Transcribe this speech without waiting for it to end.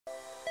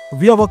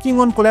We are working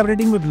on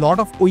collaborating with a lot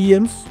of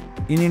OEMs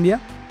in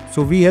India.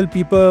 So we help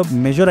people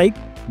measure it,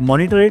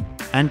 monitor it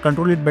and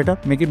control it better,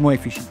 make it more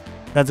efficient.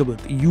 That's the good.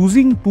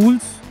 Using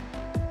tools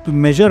to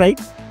measure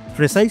it,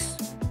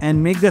 precise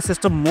and make the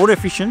system more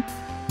efficient.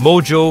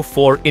 Mojo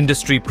for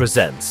Industry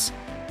presents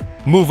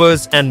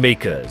Movers and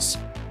Makers,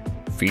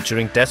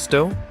 featuring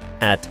Testo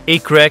at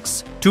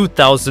ACREX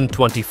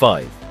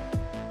 2025.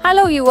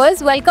 Hello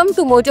viewers, welcome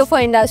to Mojo for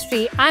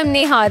Industry. I'm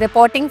Neha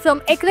reporting from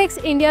ACREX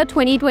India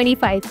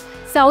 2025,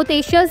 South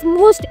Asia's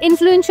most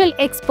influential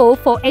expo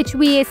for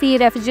HVAC,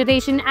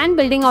 refrigeration and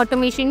building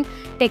automation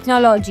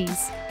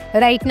technologies.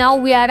 Right now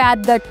we are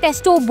at the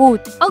Testo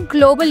booth, a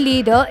global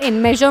leader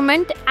in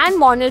measurement and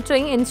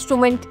monitoring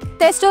instrument.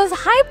 Testo's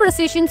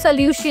high-precision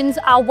solutions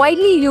are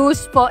widely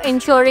used for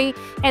ensuring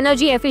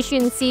energy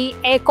efficiency,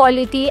 air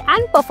quality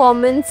and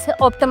performance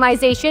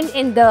optimization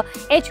in the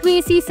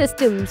HVAC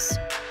systems.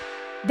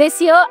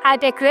 This year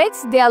at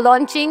ACREX, they are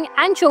launching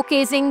and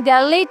showcasing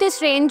their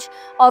latest range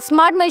of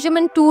smart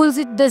measurement tools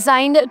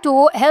designed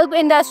to help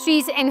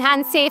industries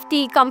enhance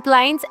safety,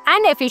 compliance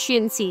and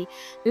efficiency.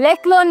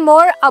 Let's learn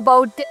more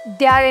about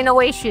their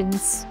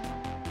innovations.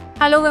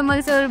 Hello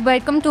Vimal sir,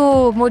 welcome to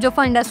Mojo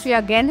for Industry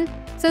again.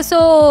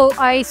 So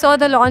I saw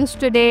the launch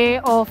today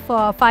of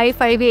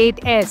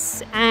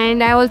 558S,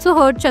 and I also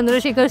heard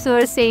Chandrasekhar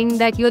sir saying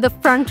that you're the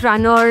front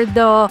runner,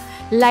 the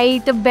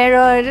light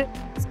bearer.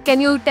 Can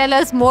you tell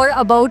us more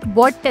about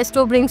what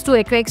Testo brings to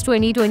ACREX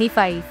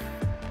 2025?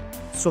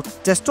 So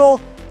Testo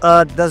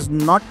does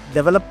not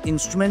develop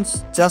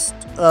instruments just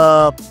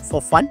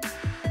for fun.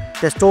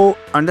 Testo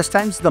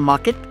understands the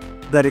market,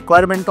 the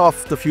requirement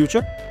of the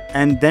future,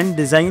 and then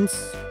designs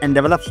and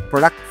develops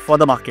product for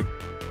the market.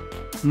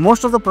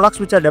 Most of the products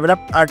which are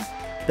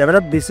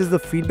developed basis the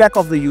feedback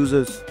of the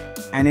users.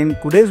 And in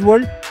today's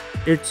world,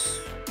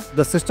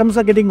 the systems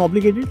are getting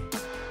obligated,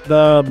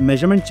 the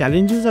measurement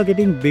challenges are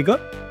getting bigger.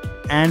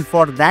 And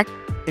for that,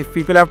 if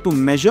people have to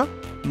measure,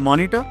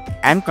 monitor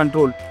and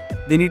control,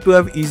 they need to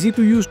have easy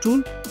to use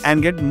tool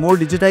and get more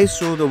digitized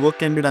so the work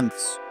can be done.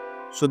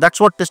 So that's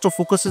what Testo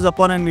focuses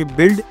upon, and we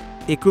build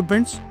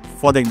equipments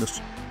for the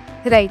industry.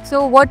 Right.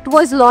 So what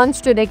was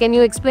launched today? Can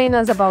you explain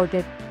us about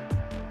it?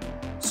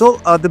 So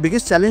the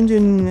biggest challenge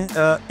in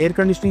air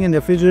conditioning and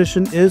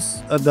refrigeration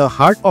is the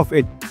heart of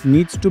it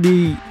needs to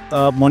be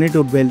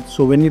monitored well.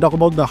 So when we talk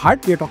about the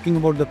heart, we are talking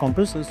about the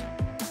compressors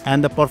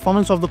and the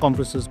performance of the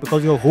compressors,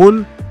 because your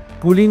whole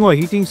cooling or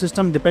heating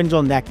system depends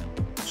on that.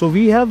 So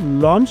we have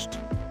launched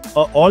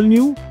all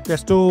new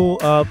Testo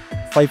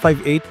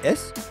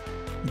 558S.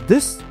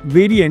 This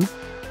variant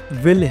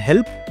will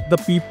help the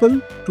people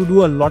to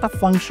do a lot of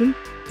function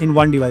in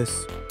one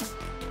device.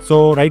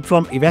 So right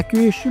from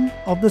evacuation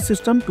of the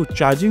system to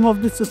charging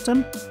of the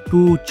system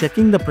to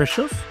checking the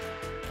pressures,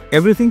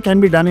 everything can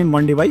be done in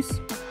one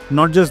device.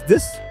 Not just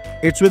this,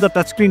 it's with a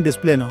touchscreen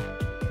display now.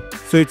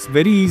 So it's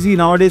very easy.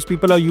 Nowadays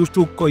people are used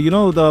to,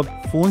 the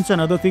phones and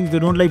other things, they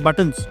don't like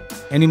buttons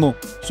anymore.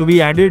 So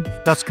we added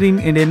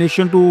touchscreen in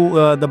addition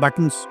to the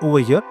buttons over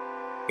here.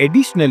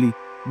 Additionally,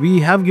 we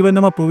have given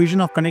them a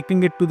provision of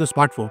connecting it to the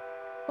smartphone.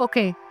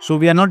 Okay. So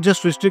we are not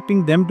just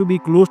restricting them to be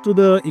close to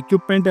the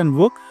equipment and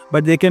work,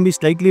 but they can be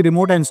slightly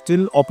remote and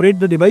still operate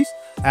the device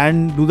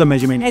and do the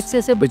measurements.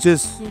 Accessible. Which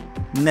is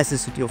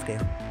necessity of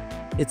care.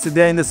 It's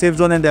there in the safe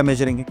zone and they are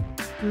measuring it.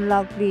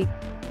 Lovely.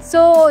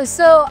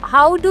 So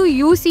how do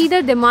you see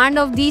the demand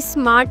of these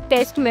smart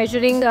test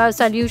measuring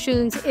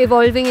solutions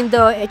evolving in the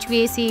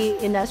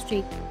HVAC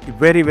industry?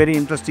 Very, very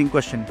interesting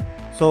question.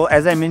 So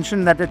as I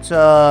mentioned that it's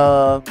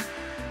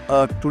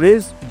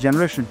today's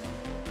generation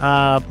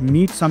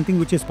needs something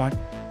which is smart.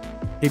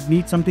 It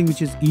needs something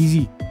which is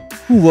easy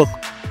to work.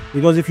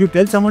 Because if you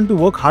tell someone to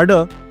work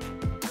harder,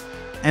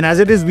 and as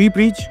it is we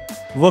preach,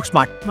 work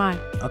smart.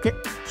 Okay.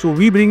 So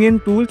we bring in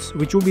tools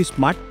which will be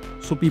smart.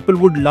 So people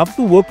would love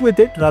to work with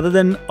it rather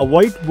than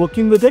avoid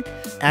working with it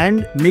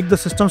and make the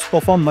systems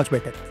perform much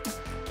better.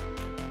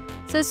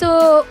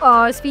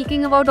 So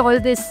speaking about all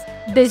this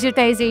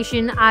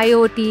digitization,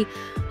 IoT,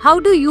 how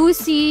do you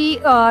see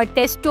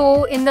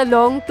Testo in the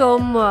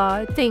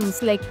long-term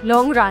things, like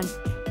long run?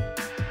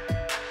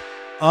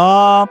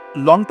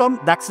 Long-term,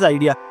 that's the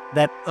idea,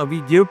 that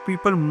we give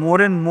people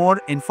more and more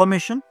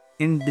information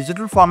in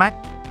digital format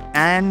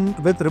and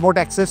with remote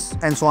access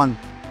and so on.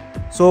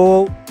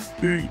 So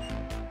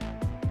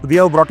we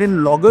have brought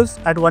in loggers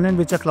at one end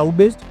which are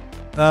cloud-based.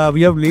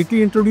 We have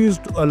lately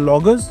introduced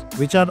loggers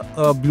which are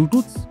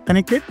Bluetooth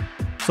connected.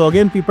 So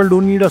again, people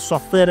don't need a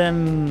software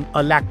and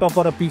a laptop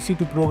or a PC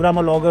to program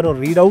a logger or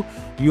read out.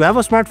 You have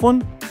a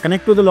smartphone,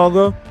 connect to the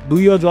logger,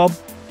 do your job,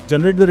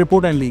 generate the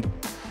report and leave.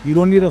 You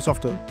don't need a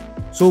software.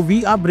 So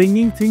we are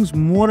bringing things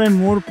more and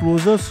more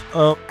closer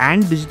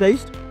and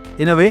digitized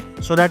in a way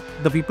so that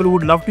the people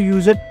would love to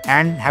use it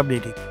and have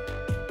data.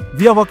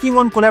 We are working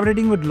on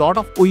collaborating with a lot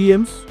of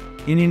OEMs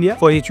in India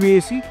for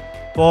HVAC,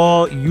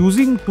 for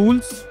using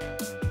tools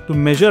to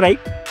measure right,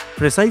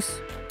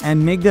 precise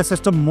and make their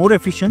system more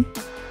efficient,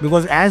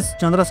 because as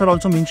Chandra sir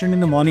also mentioned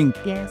in the morning,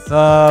 yes,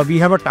 we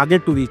have a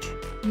target to reach.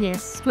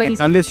 Yes,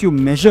 unless you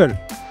measure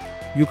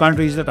you can't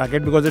reach the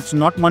target because it's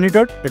not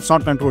monitored, it's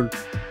not controlled.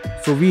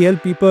 So we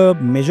help people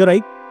measure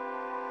it,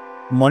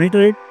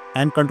 monitor it,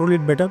 and control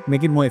it better,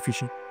 make it more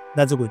efficient.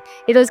 That's a good.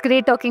 It was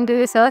great talking to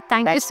you, sir.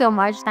 Thank you so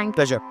much. Thank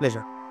you.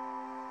 Pleasure.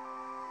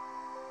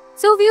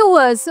 So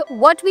viewers,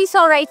 what we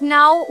saw right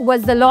now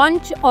was the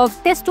launch of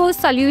Testo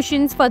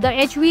solutions for the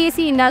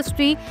HVAC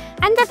industry,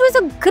 and that was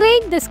a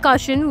great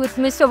discussion with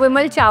Mr.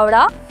 Vimal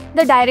Chavda,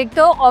 the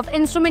Director of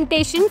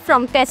Instrumentation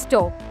from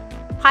Testo,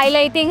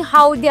 highlighting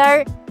how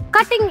their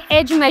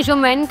cutting-edge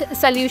measurement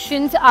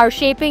solutions are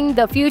shaping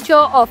the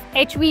future of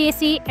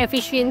HVAC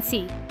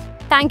efficiency.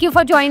 Thank you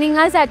for joining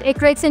us at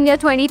ACREX India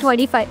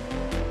 2025.